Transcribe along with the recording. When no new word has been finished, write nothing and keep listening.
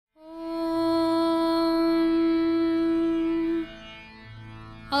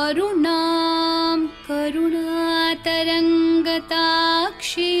अरुणां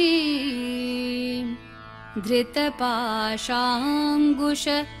करुणातरङ्गताक्षीं धृतपाशाङ्कुश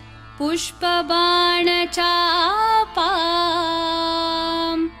पुष्पबाणचापाम्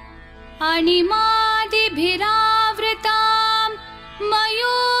अणिमादिभिरावृतां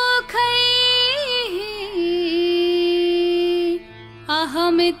मयूखैः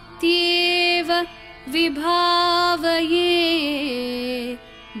अहमित्येव विभावये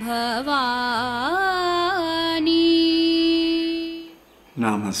Bhavani.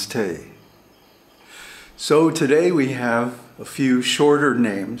 Namaste. So today we have a few shorter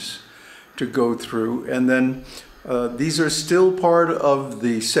names to go through, and then these are still part of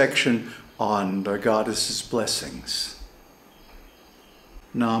the section on the goddess's blessings.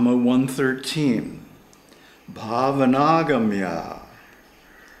 Nāma 113, Bhāvanāgamyā.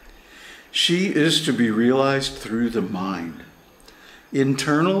 She is to be realized through the mind.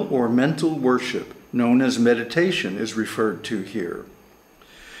 Internal or mental worship, known as meditation, is referred to here.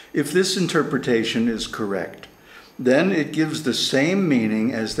 If this interpretation is correct, then it gives the same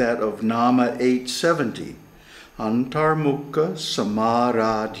meaning as that of Nāma 870,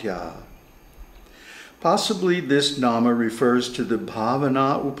 antarmuka-samārādhyā. Possibly this Nāma refers to the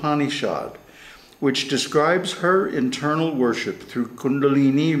Bhāvanā Upaniṣad, which describes her internal worship through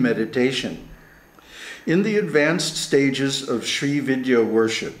kuṇḍalinī meditation. In the advanced stages of Śrī Vidyā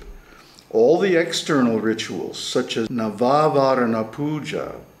worship, all the external rituals, such as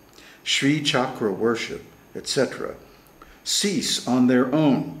navāvarana-pūjā, Śrī Cakra worship, etc., cease on their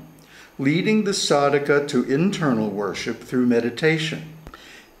own, leading the sādhaka to internal worship through meditation,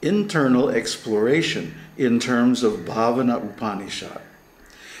 internal exploration in terms of Bhāvanā Upaniṣad.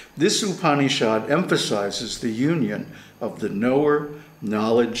 This Upanishad emphasizes the union of the knower,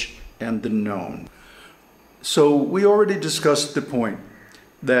 knowledge, and the known. So we already discussed the point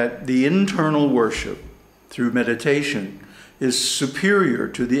that the internal worship through meditation is superior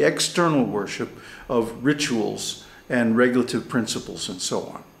to the external worship of rituals and regulative principles and so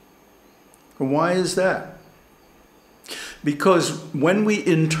on. And why is that? Because when we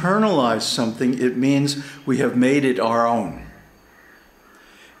internalize something, it means we have made it our own.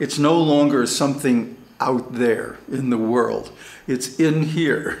 It's no longer something out there in the world. It's in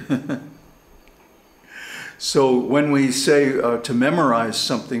here. So when we say to memorize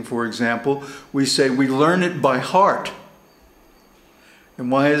something, for example, we say we learn it by heart.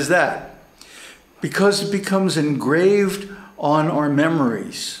 And why is that? Because it becomes engraved on our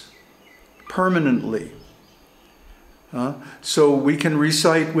memories permanently. So we can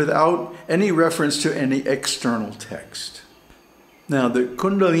recite without any reference to any external text. Now, the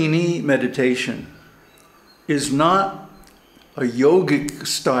kuṇḍalinī meditation is not a yogic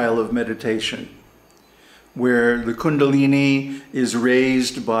style of meditation where the kuṇḍalinī is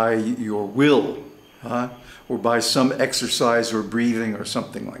raised by your will or by some exercise or breathing or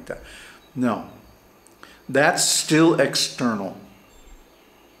something like that. No, that's still external.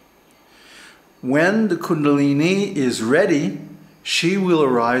 When the kuṇḍalinī is ready, she will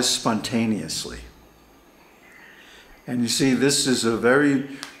arise spontaneously. And you see, this is a very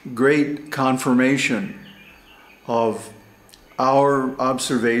great confirmation of our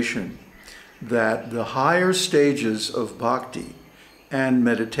observation that the higher stages of bhakti and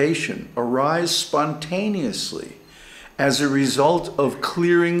meditation arise spontaneously as a result of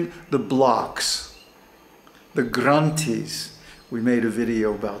clearing the blocks, the granthis. We made a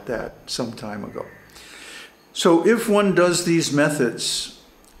video about that some time ago. So if one does these methods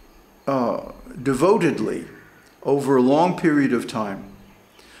devotedly over a long period of time,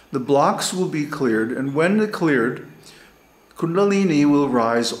 the blocks will be cleared, and when they're cleared, kuṇḍalinī will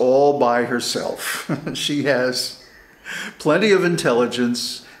rise all by herself. She has plenty of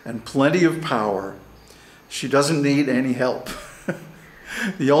intelligence and plenty of power. She doesn't need any help.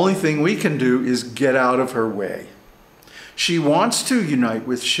 The only thing we can do is get out of her way. She wants to unite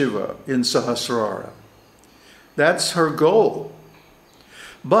with Shiva in Sahasrara. That's her goal.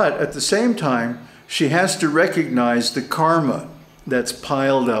 But at the same time, she has to recognize the karma that's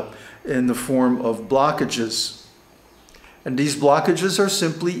piled up in the form of blockages. And these blockages are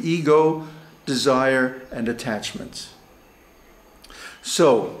simply ego, desire, and attachments.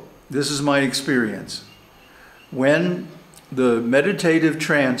 So, this is my experience. When the meditative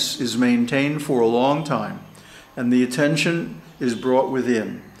trance is maintained for a long time, and the attention is brought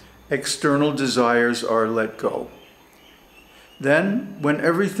within, external desires are let go. Then, when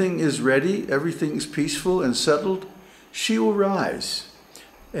everything is ready, everything is peaceful and settled, she will rise,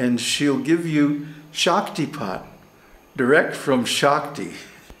 and she'll give you Shaktipat, direct from Shakti.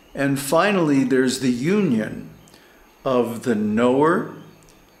 And finally, there's the union of the knower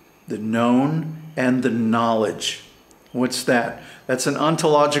the known, and the knowledge. What's that? That's an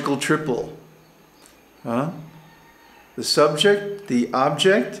ontological triple. Huh? The subject, the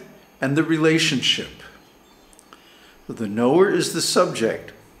object, and the relationship. So the knower is the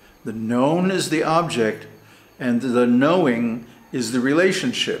subject, the known is the object, and the knowing is the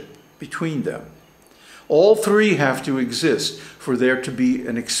relationship between them. All three have to exist for there to be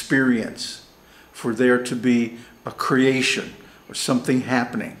an experience, for there to be a creation or something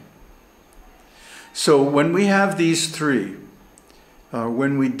happening. So when we have these three,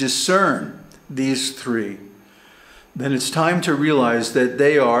 when we discern these three, then it's time to realize that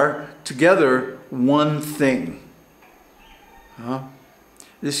they are together one thing.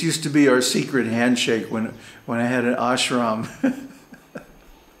 This used to be our secret handshake when I had an ashram.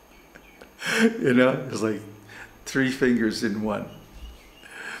 You know, it was like 3 fingers in one.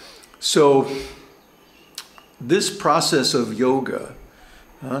 So this process of yoga,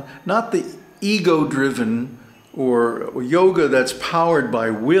 not the ego-driven or yoga that's powered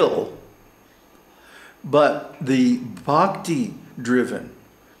by will, but the bhakti-driven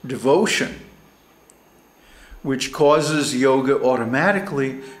devotion, which causes yoga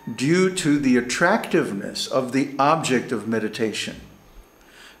automatically due to the attractiveness of the object of meditation.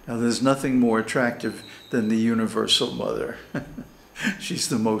 Now, there's nothing more attractive than the Universal Mother. She's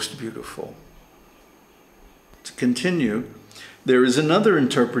the most beautiful. To continue, there is another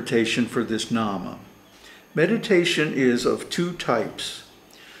interpretation for this nāma. Meditation is of 2 types.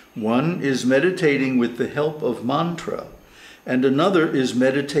 One is meditating with the help of mantra, and another is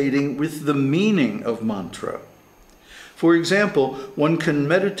meditating with the meaning of mantra. For example, one can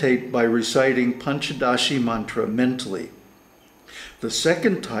meditate by reciting Panchadashi mantra mentally. The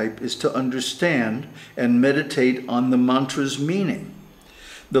second type is to understand and meditate on the mantra's meaning.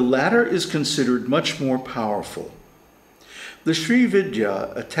 The latter is considered much more powerful. The Śrī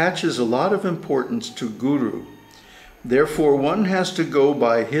Vidyā attaches a lot of importance to guru. Therefore, one has to go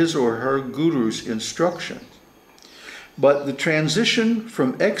by his or her guru's instructions. But the transition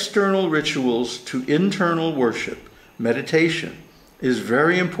from external rituals to internal worship, meditation, is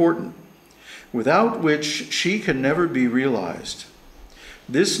very important, without which she can never be realized.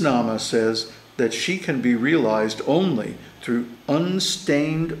 This nāma says that she can be realized only through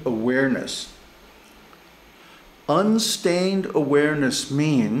unstained awareness. Unstained awareness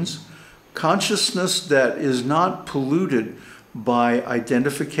means consciousness that is not polluted by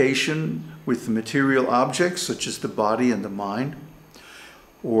identification with material objects such as the body and the mind,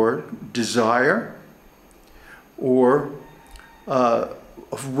 or desire, or a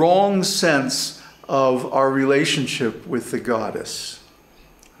wrong sense of our relationship with the goddess.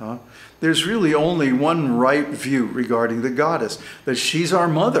 There's really only one right view regarding the goddess, that she's our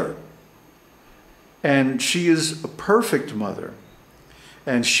mother. And she is a perfect mother.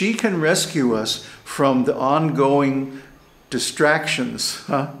 And she can rescue us from the ongoing distractions,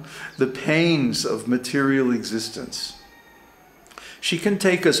 the pains of material existence. She can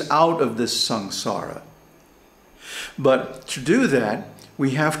take us out of this samsara. But to do that,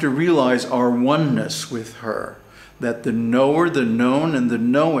 we have to realize our oneness with her, that the knower, the known, and the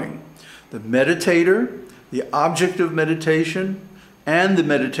knowing, the meditator, the object of meditation, and the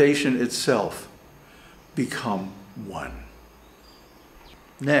meditation itself become one.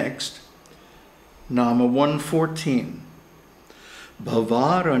 Next, Nāma 114,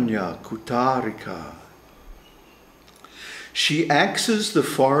 Bhavāraṇya-kuṭhārikā. She axes the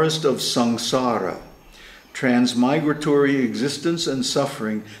forest of samsara, transmigratory existence and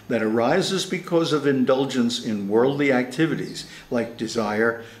suffering that arises because of indulgence in worldly activities like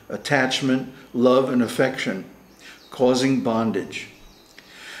desire, attachment, love, and affection, causing bondage.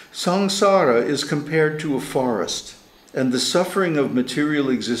 Samsara is compared to a forest, and the suffering of material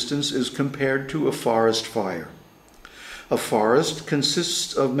existence is compared to a forest fire. A forest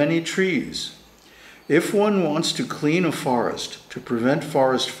consists of many trees. If one wants to clean a forest to prevent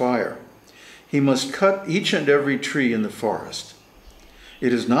forest fire, he must cut each and every tree in the forest.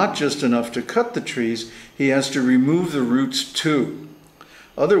 It is not just enough to cut the trees, he has to remove the roots too.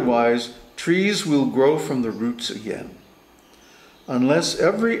 Otherwise, trees will grow from the roots again. Unless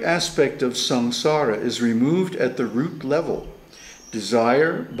every aspect of samsara is removed at the root level,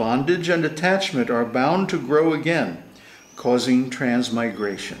 desire, bondage, and attachment are bound to grow again, causing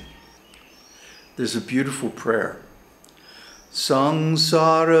transmigration. There's a beautiful prayer.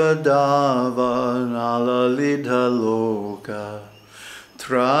 Samsara dava nalalidha loka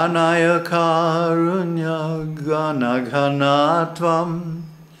tranaya karunya ganaghanatvam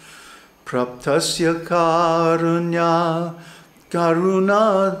praptasya karunya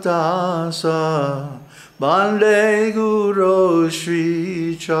karunadasa Bande Guru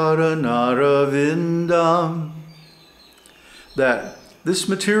Śrī Charanāravindam. That this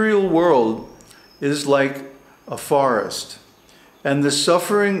material world is like a forest, and the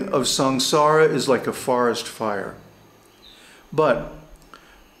suffering of samsara is like a forest fire. But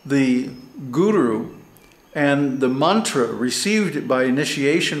the Guru and the mantra received by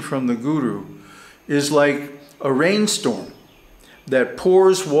initiation from the Guru is like a rainstorm that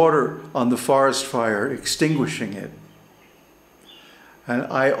pours water on the forest fire, extinguishing it. And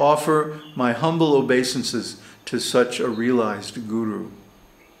I offer my humble obeisances to such a realized Guru,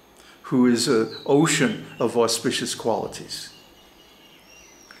 who is an ocean of auspicious qualities.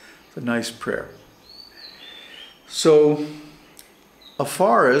 It's a nice prayer. So, a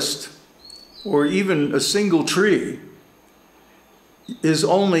forest, or even a single tree, is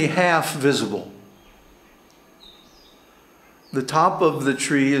only half visible. The top of the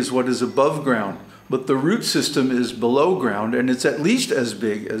tree is what is above ground, but the root system is below ground, and it's at least as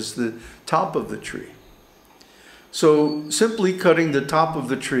big as the top of the tree. So simply cutting the top of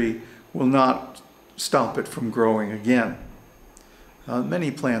the tree will not stop it from growing again.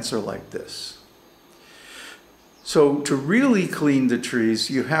 Many plants are like this. So to really clean the trees,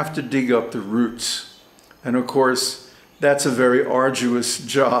 you have to dig up the roots. And of course, that's a very arduous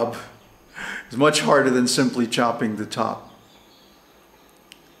job. It's much harder than simply chopping the top.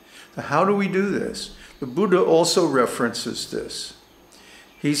 Now, how do we do this? The Buddha also references this.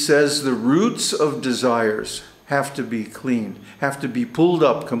 He says the roots of desires have to be cleaned, have to be pulled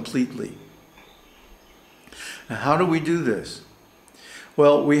up completely. Now, how do we do this?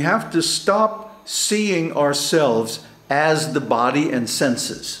 Well, we have to stop seeing ourselves as the body and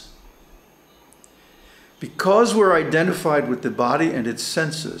senses. Because we're identified with the body and its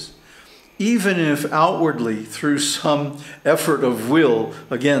senses, even if outwardly through some effort of will,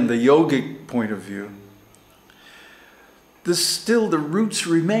 again, the yogic point of view, still the roots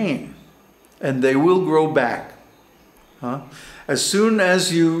remain, and they will grow back. As soon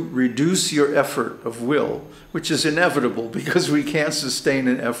as you reduce your effort of will, which is inevitable because we can't sustain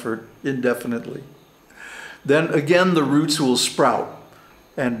an effort indefinitely, then again the roots will sprout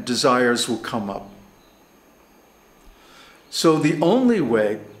and desires will come up. So the only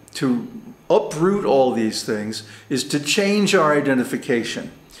way to uproot all these things is to change our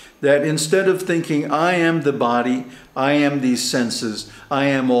identification. That instead of thinking, I am the body, I am these senses, I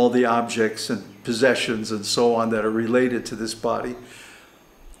am all the objects and possessions and so on that are related to this body,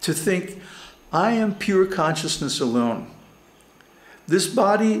 to think, I am pure consciousness alone. This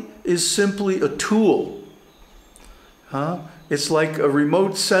body is simply a tool. It's like a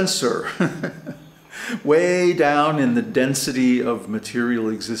remote sensor way down in the density of material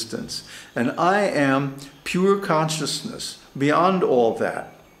existence. And I am pure consciousness beyond all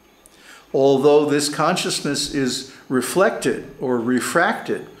that. Although this consciousness is reflected or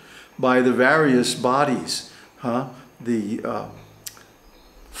refracted by the various bodies, the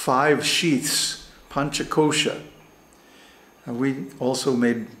 5 sheaths, panchakosha. And we also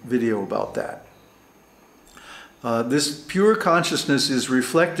made video about that. This pure consciousness is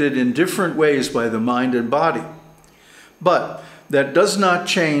reflected in different ways by the mind and body. But that does not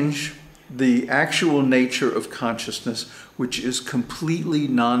change the actual nature of consciousness, which is completely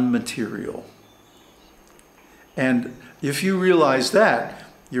non-material. And if you realize that,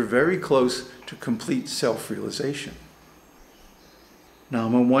 you're very close to complete self-realization.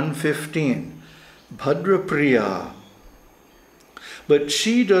 Nāma 115, Bhadrapriyā. But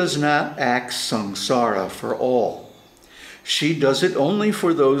she does not act samsara for all. She does it only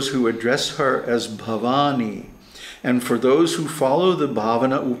for those who address her as Bhavāni, and for those who follow the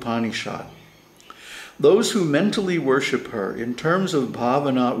Bhāvanā Upaniṣad. Those who mentally worship her in terms of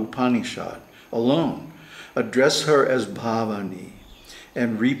Bhāvanā Upaniṣad alone address her as Bhavāni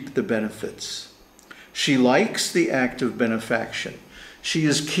and reap the benefits. She likes the act of benefaction. She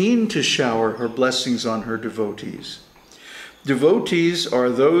is keen to shower her blessings on her devotees. Devotees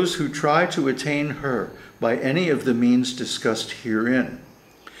are those who try to attain her by any of the means discussed herein.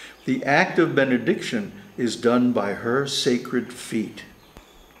 The act of benediction is done by her sacred feet.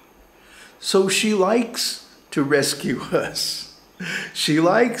 So she likes to rescue us. She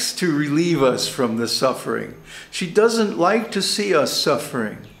likes to relieve us from the suffering. She doesn't like to see us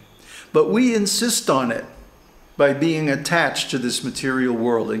suffering, but we insist on it by being attached to this material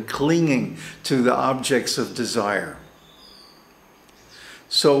world and clinging to the objects of desire.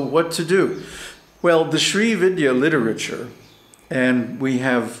 So what to do? Well, the Śrī Vidyā literature, and we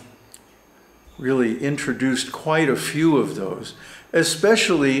have really introduced quite a few of those,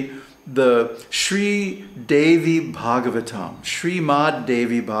 especially the Śrī Devi Bhagavatam, Śrīmad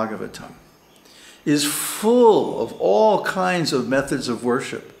Devi Bhagavatam. is full of all kinds of methods of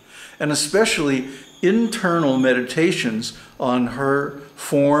worship, and especially internal meditations on her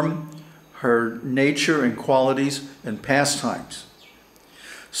form, her nature and qualities and pastimes.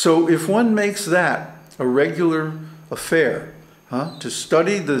 So if one makes that a regular affair, to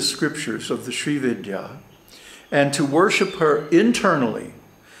study the scriptures of the Śrī Vidyā and to worship her internally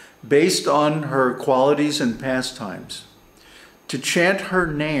based on her qualities and pastimes, to chant her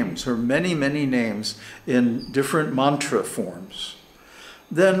names, her many, many names in different mantra forms,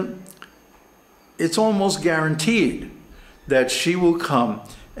 then it's almost guaranteed that she will come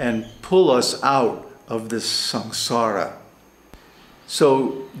and pull us out of this samsara.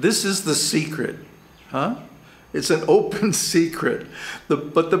 So this is the secret, It's an open secret.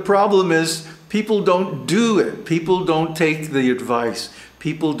 But the problem is people don't do it. People don't take the advice.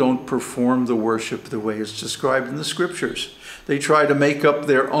 People don't perform the worship the way it's described in the scriptures. They try to make up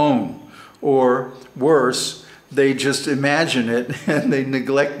their own, or worse, they just imagine it and they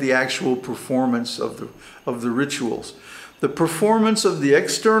neglect the actual performance of the rituals. The performance of the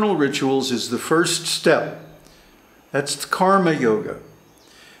external rituals is the first step. That's karma yoga.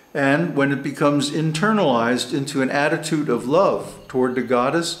 And when it becomes internalized into an attitude of love toward the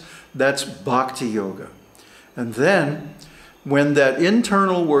goddess, that's bhakti yoga. And then, when that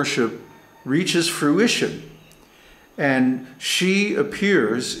internal worship reaches fruition and she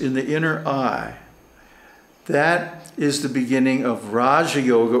appears in the inner eye, that is the beginning of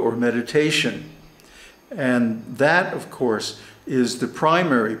Raja-yoga, or meditation. And that, of course, is the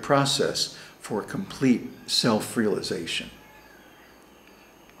primary process for complete self-realization.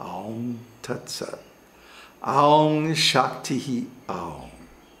 Aum Tat Sat. Aum Shakti Aum.